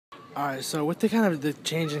All right, so with the kind of the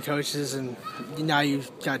change in coaches, and now you've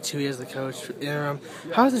got 2 years as the coach interim,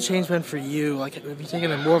 how has the change been for you? Like, have you taken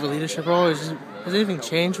a more of a leadership role? Has anything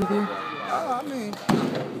changed with you? I mean,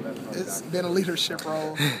 it's been a leadership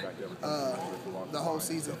role the whole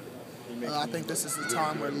season. I think this is the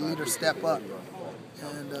time where leaders step up,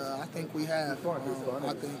 and I think we have.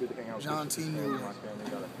 I think John Timu,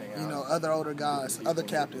 other older guys, other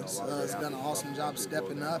captains, has done an awesome job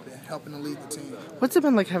stepping up and helping to lead the team. What's it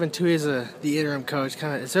been like having 2 years as the interim coach?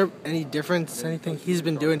 Kind of, is there any difference? Anything he's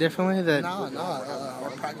been doing differently? No.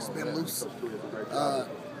 Our practice has been loose,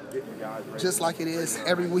 just like it is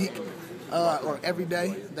every week or every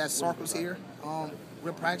day that Sark was here.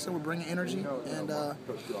 We're practicing, we're bringing energy, and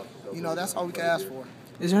that's all we can ask for.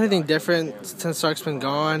 Is there anything different since Sark's been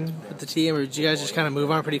gone with the team, or did you guys just kind of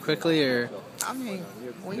move on pretty quickly? Or I mean,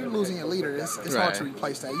 when you're losing your leader, it's right. hard to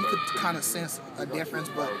replace that. You could kind of sense a difference,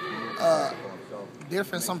 but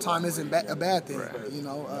difference sometimes isn't a bad thing. Right.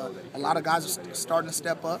 A lot of guys are starting to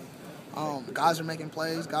step up. Guys are making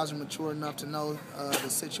plays. Guys are mature enough to know the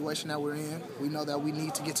situation that we're in. We know that we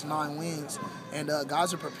need to get to 9 wins, and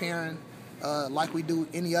guys are preparing like we do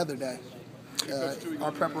any other day.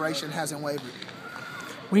 Our preparation hasn't wavered.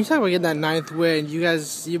 When you talk about getting that 9th win,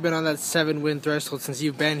 you've been on that 7-win threshold since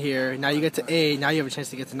you've been here. Now you get to 8. Now you have a chance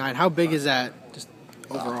to get to 9. How big is that, just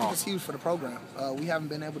overall? I think it's huge for the program. We haven't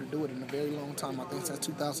been able to do it in a very long time. I think since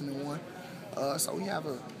 2001. So we have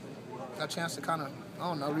a chance to kind of,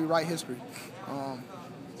 rewrite history.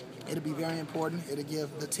 It'll be very important. It'll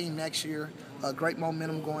give the team next year a great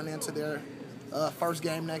momentum going into their first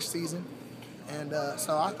game next season. And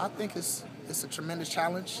so I think it's a tremendous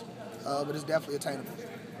challenge, but it's definitely attainable.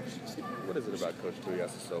 What is it about Coach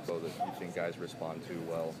Tuiasosopo that you think guys respond to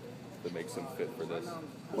well that makes them fit for this?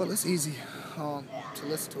 Well, it's easy to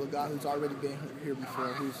listen to a guy who's already been here before,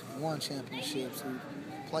 who's won championships, who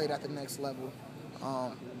played at the next level,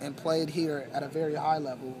 and played here at a very high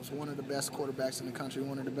level. Was one of the best quarterbacks in the country,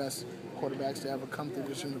 one of the best quarterbacks to ever come through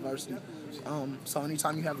this university. So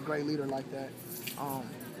anytime you have a great leader like that,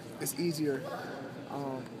 it's easier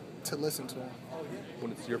to listen to him.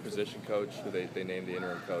 When it's your position coach, who they name the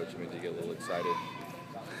interim coach, do you get a little excited?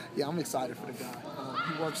 Yeah, I'm excited for the guy.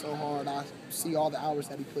 He works so hard. I see all the hours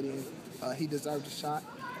that he put in. He deserves a shot.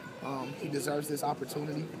 He deserves this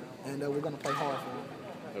opportunity, and we're going to play hard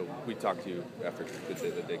for him. We talked to you after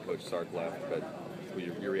the day Coach Sark left, but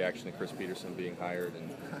your reaction to Chris Peterson being hired?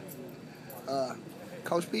 And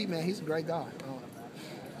Coach Pete, man, he's a great guy.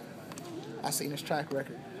 I've seen his track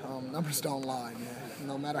record. Numbers don't lie, man.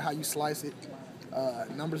 No matter how you slice it,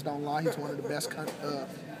 numbers don't lie. He's one of the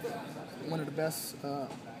best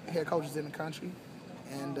head coaches in the country,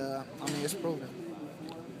 and it's proven.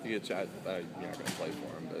 You get a chat. You're not going to play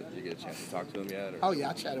for him, but you get a chance to talk to him yet? Or? Oh yeah,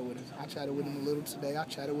 I chatted with him. I chatted with him a little today. I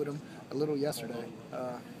chatted with him a little yesterday.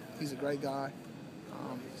 He's a great guy,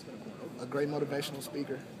 a great motivational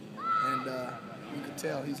speaker, and you can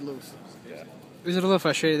tell he's loose. Yeah. Is it a little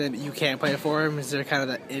frustrating that you can't play for him? Is there kind of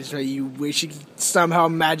that itch that you wish you could somehow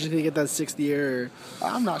magically get that 6th year?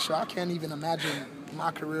 I'm not sure. I can't even imagine my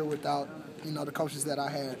career without the coaches that I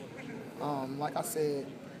had. Like I said,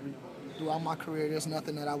 throughout my career, there's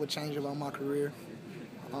nothing that I would change about my career.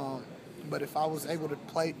 But if I was able to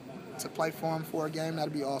play for him for a game,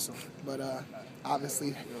 that'd be awesome. But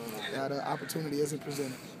obviously, that opportunity isn't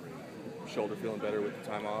presented. Shoulder feeling better with the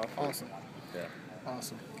time off? Awesome. Yeah.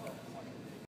 Awesome.